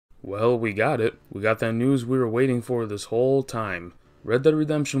Well, we got it. We got that news we were waiting for this whole time. Red Dead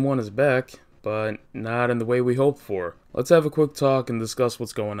Redemption 1 is back, but not in the way we hoped for. Let's have a quick talk and discuss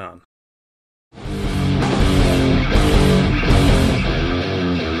what's going on.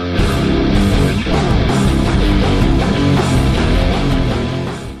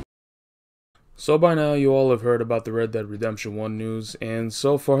 So by now you all have heard about the Red Dead Redemption 1 news, and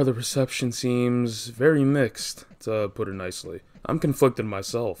so far the reception seems very mixed, to put it nicely. I'm conflicted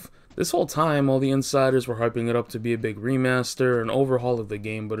myself. This whole time, all the insiders were hyping it up to be a big remaster, an overhaul of the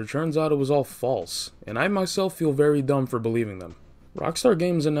game, but it turns out it was all false, and I myself feel very dumb for believing them. Rockstar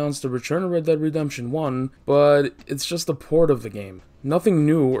Games announced the return of Red Dead Redemption 1, but it's just a port of the game. Nothing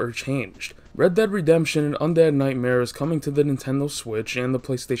new or changed. Red Dead Redemption and Undead Nightmare is coming to the Nintendo Switch and the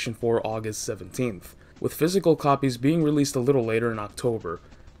PlayStation 4 August 17th, with physical copies being released a little later in October.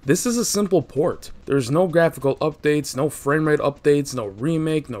 This is a simple port. There's no graphical updates, no framerate updates, no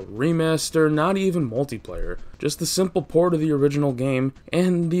remake, no remaster, not even multiplayer. Just a simple port of the original game,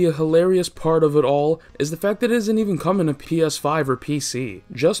 and the hilarious part of it all is the fact that it isn't even coming to PS5 or PC,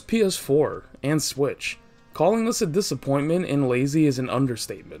 just PS4 and Switch. Calling this a disappointment and lazy is an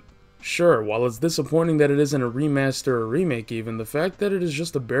understatement. Sure, while it's disappointing that it isn't a remaster or remake even, the fact that it is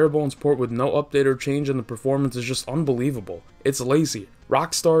just a bare-bones port with no update or change in the performance is just unbelievable. It's lazy.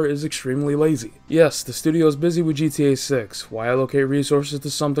 Rockstar is extremely lazy. Yes, the studio is busy with GTA 6. Why allocate resources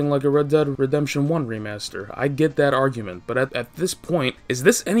to something like a Red Dead Redemption 1 remaster? I get that argument, but at this point, is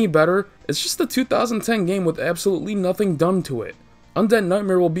this any better? It's just a 2010 game with absolutely nothing done to it. Undead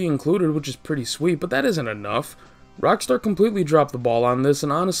Nightmare will be included, which is pretty sweet, but that isn't enough. Rockstar completely dropped the ball on this,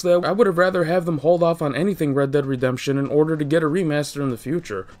 and honestly, I would have rather have them hold off on anything Red Dead Redemption in order to get a remaster in the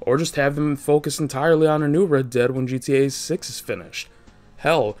future, or just have them focus entirely on a new Red Dead when GTA 6 is finished.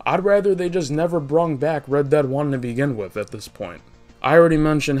 Hell, I'd rather they just never brung back Red Dead 1 to begin with at this point. I already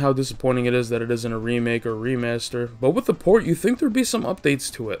mentioned how disappointing it is that it isn't a remake or remaster, but with the port you'd think there'd be some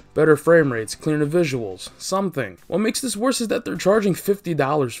updates to it. Better frame rates, cleaner visuals, something. What makes this worse is that they're charging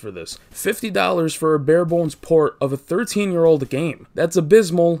 $50 for this. $50 for a bare-bones port of a 13-year-old game. That's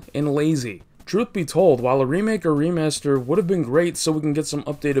abysmal and lazy. Truth be told, while a remake or remaster would have been great so we can get some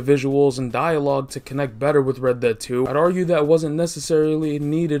updated visuals and dialogue to connect better with Red Dead 2, I'd argue that wasn't necessarily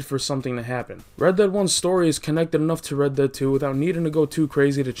needed for something to happen. Red Dead 1's story is connected enough to Red Dead 2 without needing to go too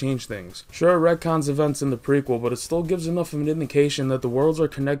crazy to change things. Sure, it retcons events in the prequel, but it still gives enough of an indication that the worlds are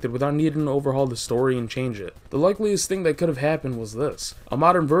connected without needing to overhaul the story and change it. The likeliest thing that could have happened was this: a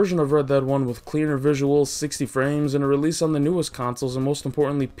modern version of Red Dead 1 with cleaner visuals, 60 frames, and a release on the newest consoles and most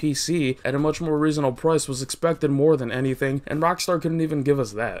importantly PC at a much more reasonable price was expected more than anything, and Rockstar couldn't even give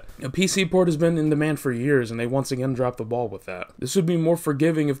us that. A PC port has been in demand for years, and they once again dropped the ball with that. This would be more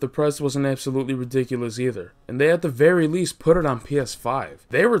forgiving if the price wasn't absolutely ridiculous either, and they at the very least put it on PS5.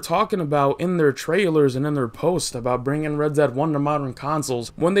 They were talking about in their trailers and in their posts about bringing Red Dead 1 to modern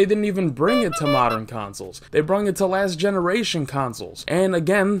consoles when they didn't even bring it to modern consoles. They brought it to last generation consoles, and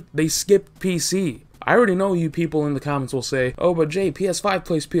again, they skipped PC. I already know you people in the comments will say, oh, but Jay, PS5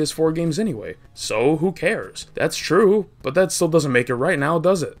 plays PS4 games anyway. So, who cares? That's true, but that still doesn't make it right now,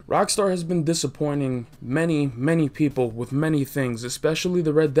 does it? Rockstar has been disappointing many people with many things, especially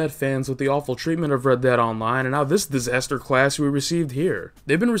the Red Dead fans with the awful treatment of Red Dead Online, and now this disaster class we received here.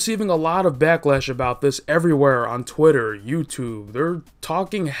 They've been receiving a lot of backlash about this everywhere on Twitter, YouTube. They're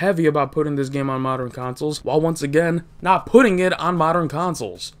talking heavy about putting this game on modern consoles, while once again, not putting it on modern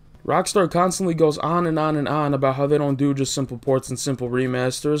consoles. Rockstar constantly goes on and on and on about how they don't do just simple ports and simple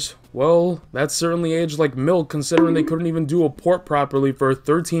remasters. Well, that's certainly aged like milk considering they couldn't even do a port properly for a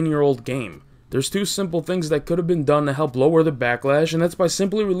 13-year-old game. There's two simple things that could have been done to help lower the backlash, and that's by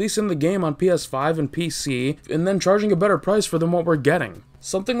simply releasing the game on PS5 and PC, and then charging a better price for than what we're getting.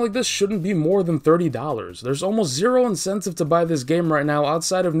 Something like this shouldn't be more than $30. There's almost zero incentive to buy this game right now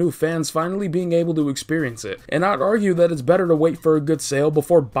outside of new fans finally being able to experience it, and I'd argue that it's better to wait for a good sale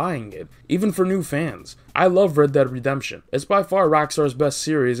before buying it, even for new fans. I love Red Dead Redemption. It's by far Rockstar's best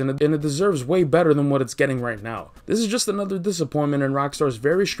series, and it deserves way better than what it's getting right now. This is just another disappointment in Rockstar's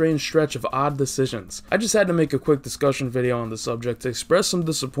very strange stretch of odd decisions. I just had to make a quick discussion video on the subject to express some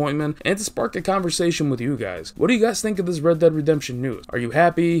disappointment and to spark a conversation with you guys. What do you guys think of this Red Dead Redemption news? Are you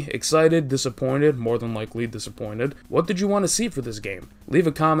happy, excited, disappointed, more than likely disappointed? What did you want to see for this game? Leave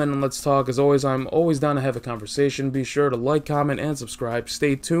a comment and let's talk. As always, I'm always down to have a conversation. Be sure to like, comment, and subscribe.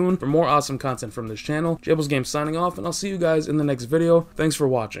 Stay tuned for more awesome content from this channel. Jaybills Games signing off, and I'll see you guys in the next video. Thanks for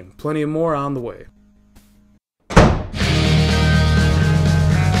watching. Plenty more on the way.